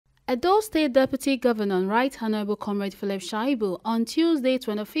Edo State Deputy Governor Right Honorable Comrade Philip Shaibu on Tuesday,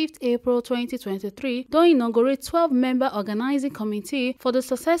 25th April 2023, don inaugurate 12-member organizing committee for the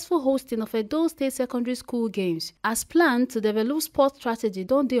successful hosting of Edo State Secondary School Games. As planned to develop sports strategy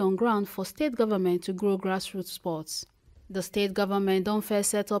don dey on ground for state government to grow grassroots sports. The state government don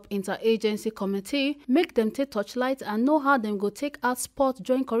first set up interagency committee, make them take torchlight and know how them go take out sport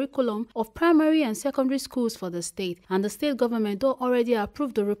joint curriculum of primary and secondary schools for the state. And the state government don already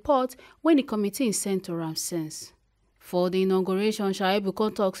approve the report when the committee is sent to am since. For the inauguration, Shaibu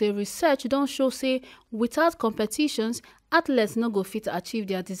kon tok say research don show say without competitions, athletes no go fit achieve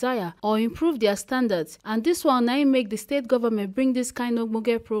their desire or improve their standards, and this one na im make the state government bring this kind of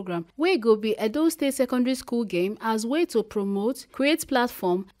ogbonge program wey go be Edo State Secondary School Game as way to promote, create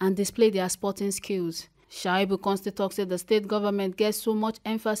platform and display their sporting skills. Shaibu constantly talks say the state government gets so much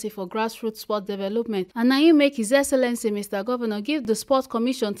emphasis for grassroots sport development, and na im make His Excellency Mr. Governor give the Sports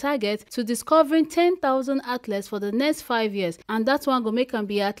Commission target to discovering 10,000 athletes for the next 5 years, and that one go make am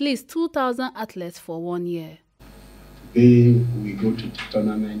be at least 2,000 athletes for 1 year. Today we go to the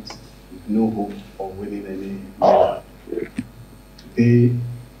tournament with no hope of winning any medal. Today,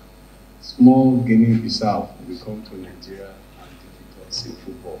 small Guinea-Bissau will come to Nigeria and defeat us in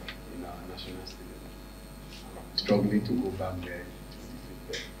football in our national stadium. Struggling to go back there to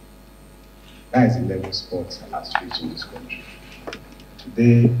defeat them. That is the level sports has reached in this country.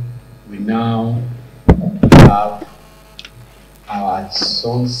 Today, we now have our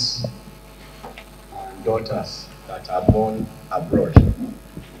sons and daughters that are born abroad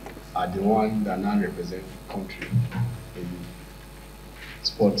are the ones that now represent the country in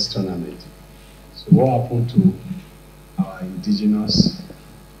sports tournament. So what happened to our indigenous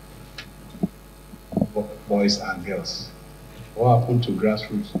boys and girls? What happened to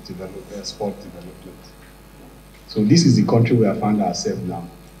grassroots sport development? So this is the country we have found ourselves now,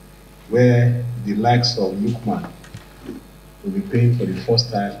 where the likes of Lukman will be playing for the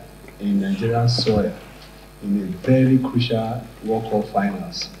first time in Nigerian soil in a very crucial World Cup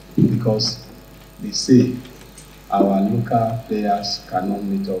finals, because they say our local players cannot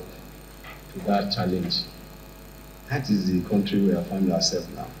meet up to that challenge. That is the country we have found ourselves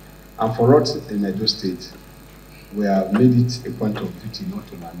now. And for us in Edo State, we have made it a point of duty not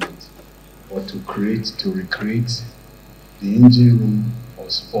to lament, but to recreate the engine room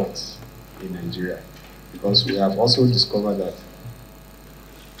of sports in Nigeria. Because we have also discovered that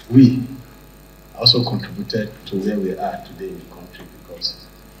we also contributed to where we are today in the country, because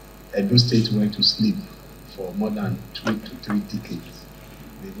Edo State went to sleep for more than 2 to 3 decades.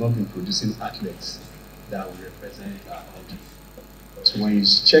 They've not been producing athletes that will represent our country. Because when you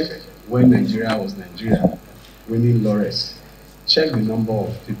check when Nigeria was Nigeria, winning laurels, check the number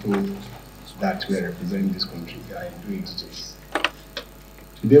of people that were representing this country that are doing this.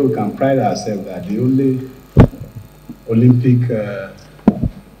 Today we can pride ourselves that the only Olympic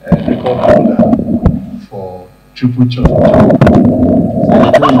record holder for triple jump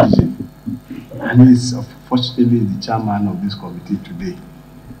and is unfortunately the chairman of this committee today.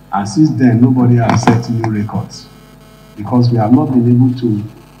 And since then, nobody has set new records, because we have not been able to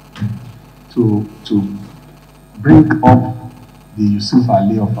bring up the Yusuf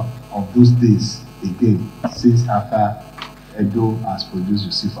Ali of those days again, since after Edo has produced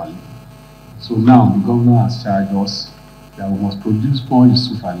Yusuf Ali. So now the governor has charged us that we must produce more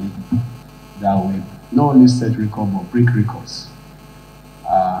Yusuf Ali that will not only set records but break records.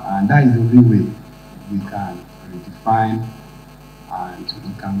 And that is the only way we can redefine and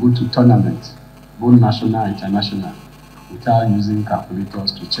we can go to tournaments, both national and international, without using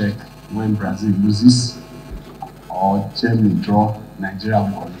calculators to check when Brazil loses or Germany draw, Nigeria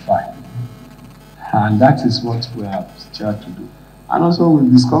will qualify. And that is what we have tried to do. And also we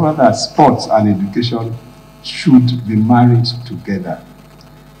discovered that sports and education should be married together.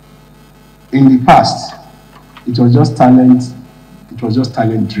 In the past, it was just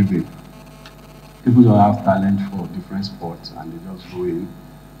talent driven. People don't have talent for different sports and they just go in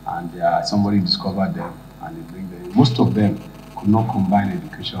and somebody discovered them and they bring them. Most of them could not combine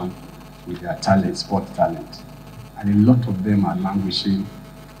education with their talent, sport talent. And a lot of them are languishing,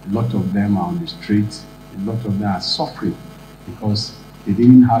 a lot of them are on the streets, a lot of them are suffering because they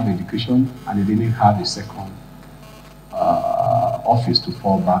didn't have education and they didn't have a second office to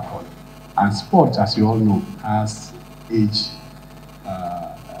fall back on. And sport, as you all know, has age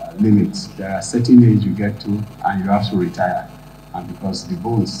limits. There are certain age you get to and you have to retire. And because the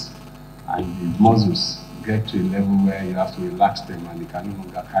bones and the muscles get to a level where you have to relax them and they can no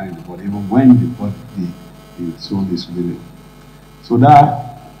longer carry the body, even when the soul is willing. So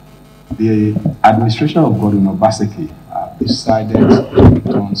that the administration of Godwin Obaseki decided to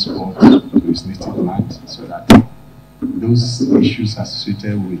turn sport those issues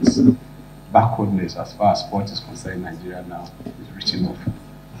associated with backwardness as far as sport is concerned in Nigeria now is written off.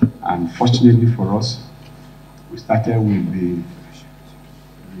 And fortunately for us, we started with the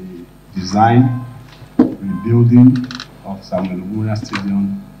design, rebuilding of Samuel Lumumba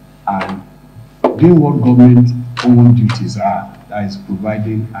Stadium, and doing what government own duties are, that is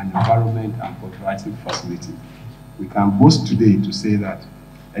providing an environment and providing facility. We can boast today to say that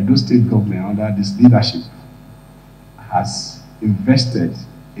Edo State government under this leadership has invested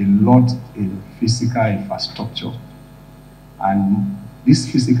a lot in physical infrastructure, and this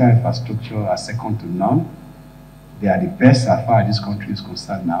physical infrastructure are second to none. They are the best as far as this country is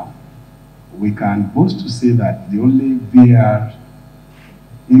concerned now. We can boast to say that the only VR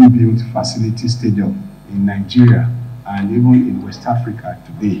inbuilt facility stadium in Nigeria and even in West Africa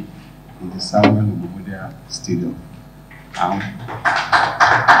today is the Samuel Lumumba Stadium.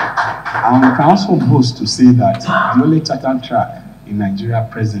 And we can also boast to say that the only tartan track in Nigeria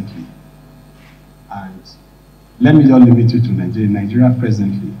presently, and let me just limit you to Nigeria. Nigeria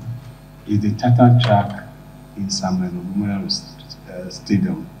presently is the tartan track in Samuel Lumumba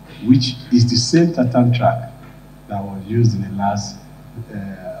Stadium, which is the same tartan track that was used in the last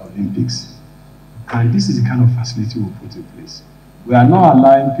Olympics. And this is the kind of facility we put in place. We are not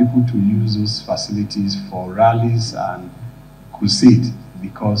allowing people to use those facilities for rallies and crusade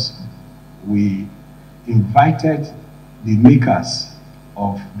because we invited the makers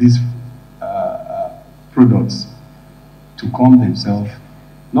of these products to come themselves,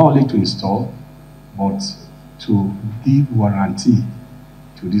 not only to install, but to give warranty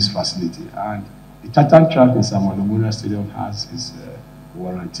to this facility. And the tartan track in Samuel Lumumba Stadium has its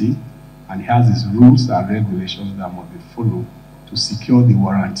warranty, and it has its rules and regulations that must be followed to secure the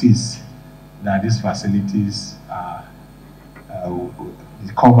warranties that these facilities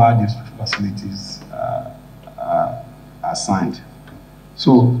cover. These facilities are signed.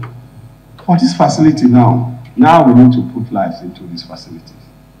 So for this facility now we need to put lives into these facilities.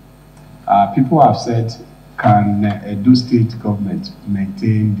 People have said, can Edo State government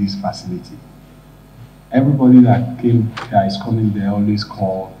maintain this facility? Everybody that is coming there always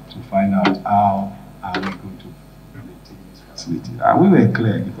call to find out how are we going to maintain this facility. And we were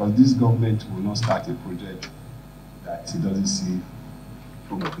clear, because this government will not start a project that it doesn't see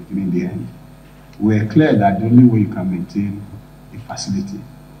from the beginning to the end. We were clear that the only way you can maintain a facility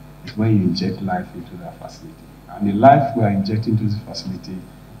is when you inject life into that facility. And the life we are injecting into this facility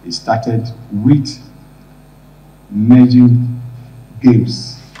is started with merging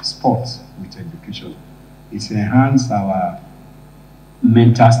games, sports with education. It's enhanced our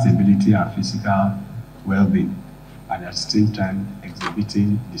mental stability and physical well-being, and at the same time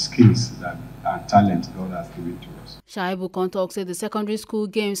exhibiting the skills and talent God has given to us. Shaibu Kontok said the secondary school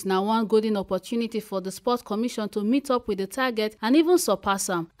games now one golden opportunity for the Sports Commission to meet up with the target and even surpass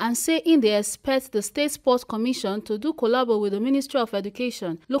them, and say they expect the State Sports Commission to do collabo with the Ministry of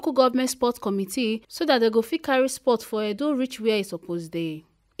Education, local government sports committee, so that they go fit carry sport for Edo reach where it's supposed dey.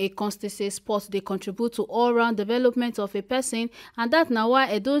 A constituency sports they contribute to all-round development of a person, and that now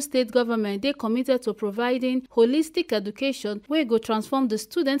why Edo State government they committed to providing holistic education where go transform the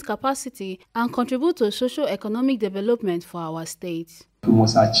student capacity and contribute to socio-economic development for our state. We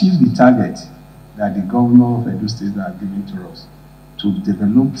must achieve the target that the governor of Edo State has given to us to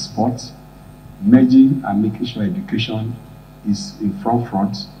develop sports, merging and making sure education is in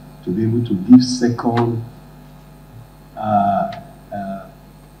front to be able to give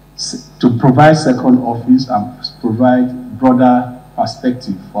to provide second office and provide broader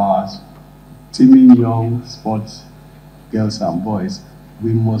perspective for us teaming young sports girls and boys.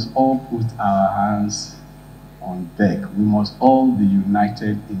 We must all put our hands on deck. We must all be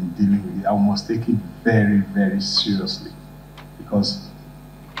united in dealing with it. I must take it very, very seriously, because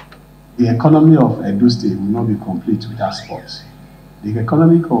the economy of Edo State will not be complete without sports. The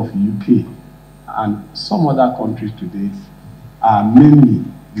economy of UK and some other countries today are mainly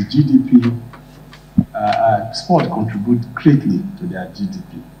the GDP. Sport contribute greatly to their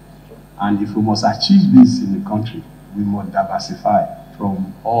GDP, and if we must achieve this in the country, we must diversify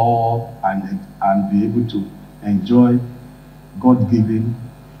from all and be able to enjoy God-given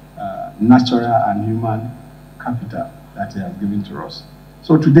natural and human capital that He has given to us.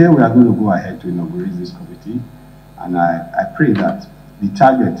 So today we are going to go ahead to inaugurate this committee, and I pray that the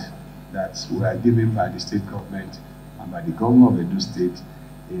target that we are given by the state government and by the governor of Edo State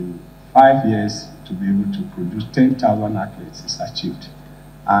in 5 years to be able to produce 10,000 athletes is achieved.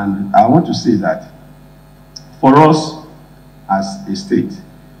 And I want to say that for us as a state,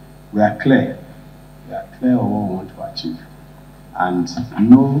 we are clear on what we want to achieve. And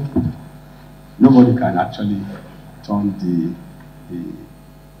nobody can actually on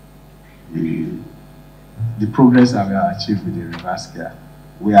the progress that we have achieved with the reverse gear.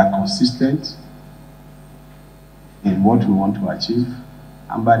 We are consistent in what we want to achieve,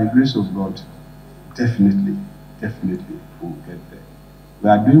 and by the grace of God, definitely we'll get there. We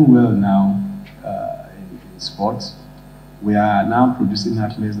are doing well now in sports. We are now producing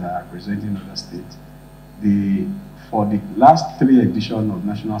athletes that are representing other states. For the last 3 editions of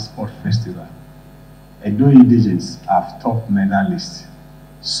National Sport Festival, Edo indigenes have top medalists.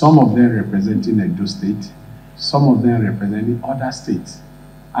 Some of them representing Edo State, some of them representing other states.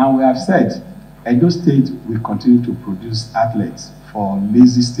 And we have said Edo State will continue to produce athletes for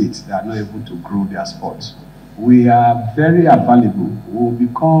lazy states that are not able to grow their sports. We are very available. We will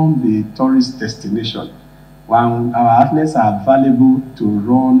become the tourist destination when our athletes are available to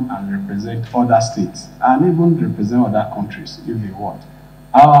run and represent other states and even represent other countries if they want.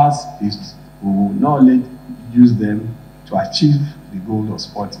 Ours is, we will not only use them to achieve the goal of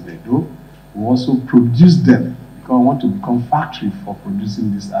sport in Edo, we also produce them because we want to become factory for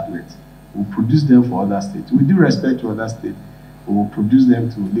producing these athletes. We produce them for other states. We do respect to other states. We will produce them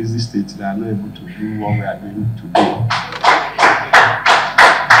to lazy states that are not able to do what we are doing today.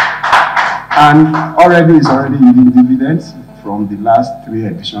 And already it's already yielding dividends from the last 3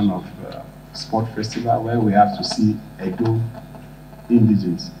 editions of Sport Festival, where we have to see Edo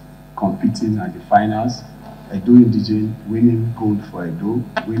indigenes competing at the finals. Edo indigene winning gold for Edo,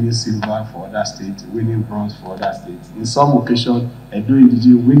 winning silver for other states, winning bronze for other states. In some occasions, Edo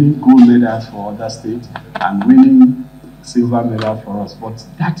indigene winning gold medals for other states and winning silver medal for us. But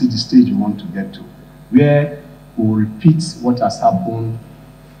that is the stage we want to get to, where we will repeat what has happened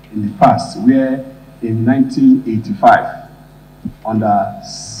in the past, where in 1985, under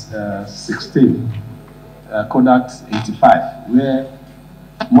 16, Kodak 85, where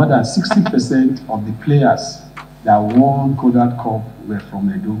more than 60% of the players that won Kodak Cup were from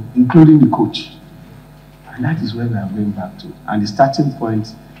Edo, including the coach. And that is where we are going back to. And the starting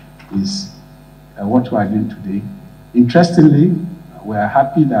point is what we are doing today. Interestingly, we are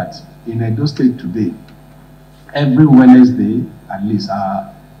happy that in Edo State today, every Wednesday, at least,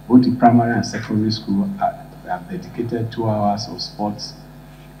 both the primary and secondary school have dedicated 2 hours of sports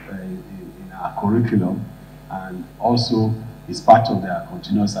in our curriculum, and also is part of their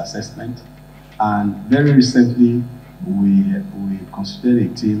continuous assessment. And very recently, we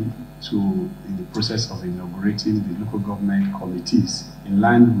constituted a team in the process of inaugurating the local government committees in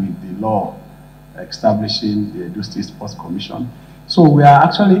line with the law establishing the Edo State Sports Commission. So we are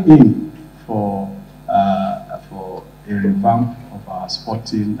actually in for a revamp of our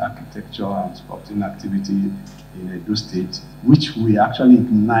sporting architecture and sporting activity in Edo State, which we actually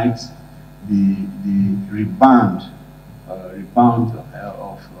ignite the rebound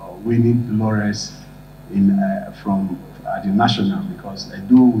of winning laurels from the national, because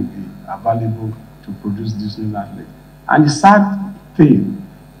Edo will be available to produce this new athlete. And the sad thing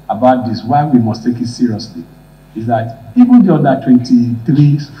about this, why we must take it seriously, is that even the other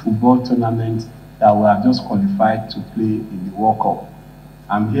 23 football tournaments that we have just qualified to play in the World Cup,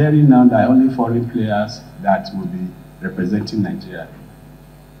 I'm hearing now that only foreign players that will be representing Nigeria.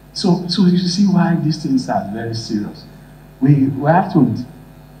 So you see why these things are very serious. We have to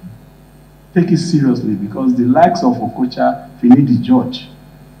take it seriously, because the likes of Okocha, Finidi George,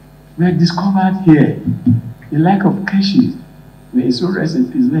 were discovered here. The like of Keshi, may his soul rest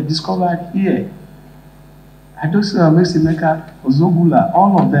in peace, were discovered here. Adosia Mesimeka, Ozogula,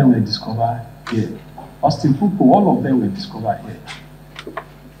 all of them were discovered here. Austin Pupo, all of them were discovered here.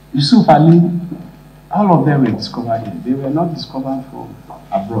 Yusuf Ali, all of them were discovered here. They were not discovered from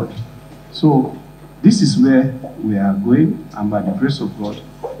abroad. So this is where we are going, and by the grace of God,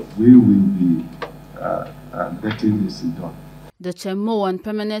 we will be getting this done. The Chairman and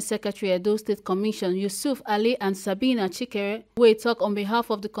Permanent Secretary Edo State Commission, Yusuf Ali and Sabina Chikere, wey talk on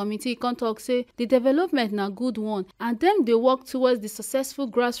behalf of the committee, can talk say the development na good one, and them they work towards the successful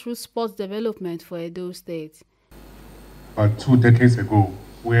grassroots sports development for Edo State. About 2 decades ago,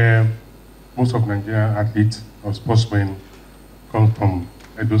 where most of Nigerian athletes or sportsmen come from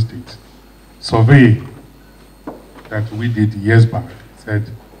Edo State, survey that we did years back said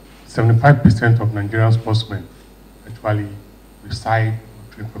 75% of Nigerian sportsmen actually reside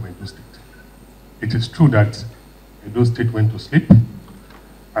or train from Edo State. It is true that Edo State went to sleep,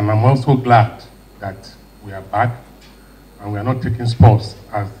 and I'm also glad that we are back and we are not taking sports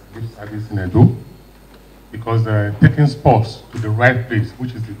as lip service in Edo, because taking sports to the right place,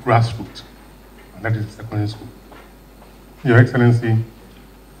 which is the grassroots, and that is the secondary school. Your Excellency,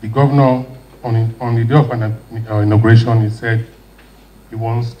 the governor, on the day of inauguration, he said he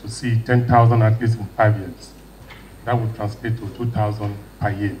wants to see 10,000 athletes in 5 years. that would translate to 2,000 per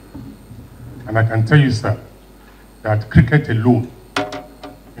year. And I can tell you, sir, that cricket alone,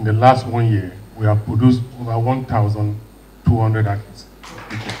 in the last 1 year, we have produced over 1,200 athletes.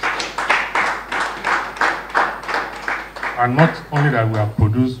 And not only that we have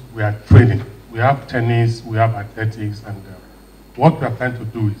produced, we are training. We have tennis, we have athletics, and what we are trying to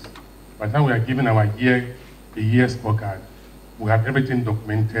do is, by the time we are giving our year scorecard, we have everything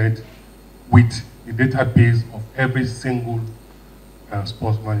documented with the database of every single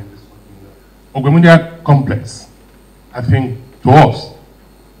sportsman in this country. Ogbemudia complex, I think, to us,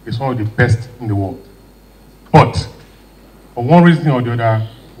 is one of the best in the world. But for one reason or the other,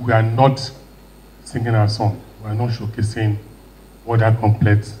 we are not singing our song. We are not showcasing what that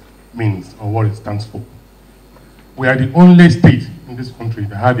complex means or what it stands for. We are the only state in this country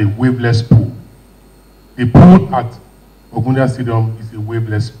that have a waveless pool. The pool at Ogbemudia Stadium is a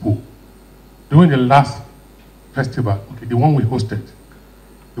waveless pool. During the last festival, okay, the one we hosted,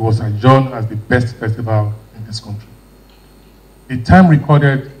 it was adjourned as the best festival in this country. The time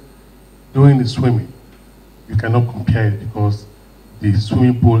recorded during the swimming, you cannot compare it because the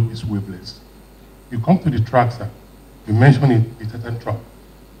swimming pool is waveless. You come to the track, sir, you mentioned it, the Titan track.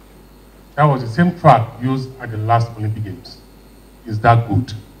 That was the same track used at the last Olympic Games. Is that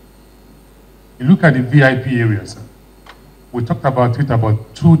good? You look at the VIP area, sir. We talked about it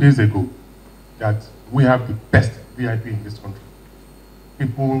about 2 days ago, that we have the best VIP in this country.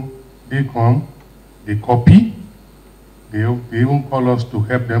 People, they come, they copy, they even call us to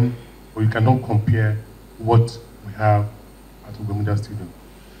help them, but you cannot compare what we have at Ogbemudia Stadium.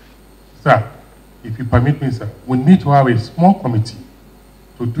 Sir, if you permit me, sir, we need to have a small committee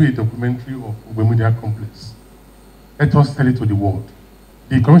to do a documentary of Ogbemudia complex. Let us tell it to the world.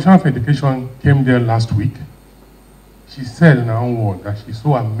 The Commissioner of Education came there last week. She said in her own word that she's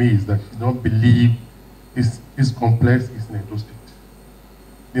so amazed that she does not believe this complex is in Edo State.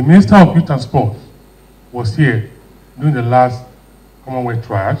 The Minister of Youth and Sport was here during the last Commonwealth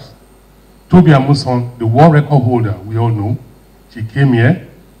trials. Toby Amuson, the world record holder, we all know, she came here,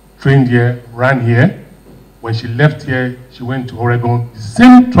 trained here, ran here. When she left here, she went to Oregon, the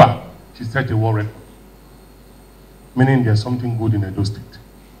same track, she set a world record. Meaning there's something good in Edo State.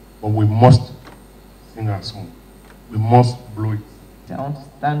 But we must sing our song. We must blow it. I want to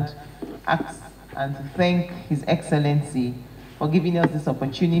stand, ask, and to thank His Excellency for giving us this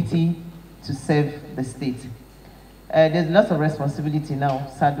opportunity to serve the state. There's lots of responsibility now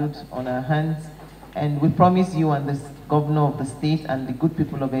saddled on our hands, and we promise you and the governor of the state and the good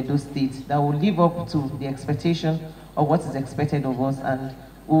people of Edo State that will live up to the expectation of what is expected of us, and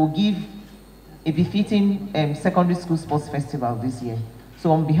will give a befitting secondary school sports festival this year.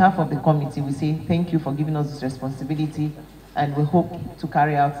 So on behalf of the committee, we say thank you for giving us this responsibility, and we hope to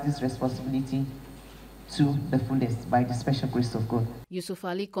carry out this responsibility to the fullest by the special grace of God. Yusuf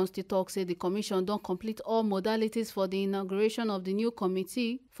Ali Constitalk said the commission don't complete all modalities for the inauguration of the new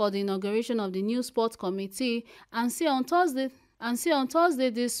committee, for the inauguration of the new sports committee, and say on Thursday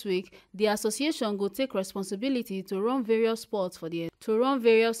this week, the association will take responsibility to run various sports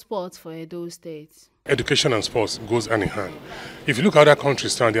for Edo State. Education and sports goes hand in hand. If you look at other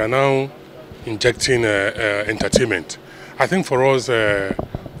countries now, they are now injecting entertainment. I think for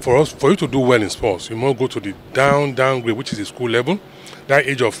you to do well in sports, you must go to the down grade, which is the school level. That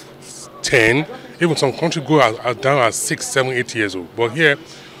age of 10, even some countries go down at 6, 7, 8 years old. But here,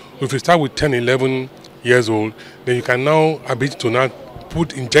 if you start with 10, 11 years old, then you can now ability to now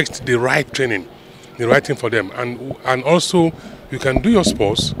inject the right training, the right thing for them, and also you can do your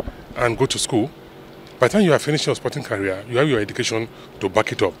sports and go to school. By the time you are finished your sporting career, you have your education to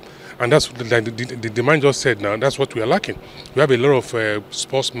back it up. And that's like the man just said now, that's what we are lacking. We have a lot of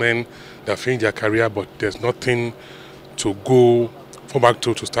sportsmen that finish their career, but there's nothing to go back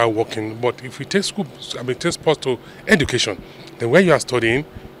to start working. But if you take take sports to education, then when you are studying,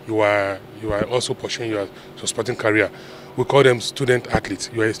 you are also pursuing your sporting career. We call them student athletes.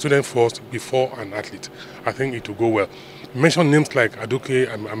 You are a student first before an athlete. I think it will go well. Mention names like Aduke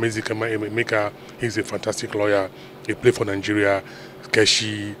Emeka, he's a fantastic lawyer. He played for Nigeria.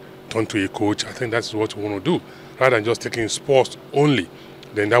 Keshi turned to a coach. I think that's what we want to do. Rather than just taking sports only,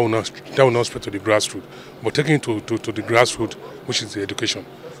 then that will not spread to the grassroots. But taking it to the grassroots, which is the education.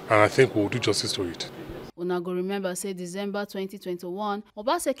 And I think we'll do justice to it. Una go remember, say December 2021,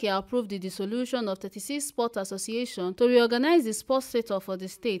 Obaseki approved the dissolution of 36 sport associations to reorganize the sports sector for the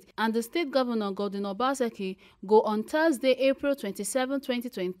state, and the state governor, Godwin Obaseki, go on Thursday, April 27,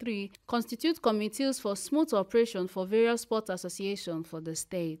 2023, constitute committees for smooth operation for various sport associations for the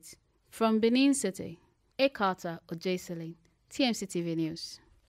state. From Benin City, Ekata Ojeselin, TMC TV News.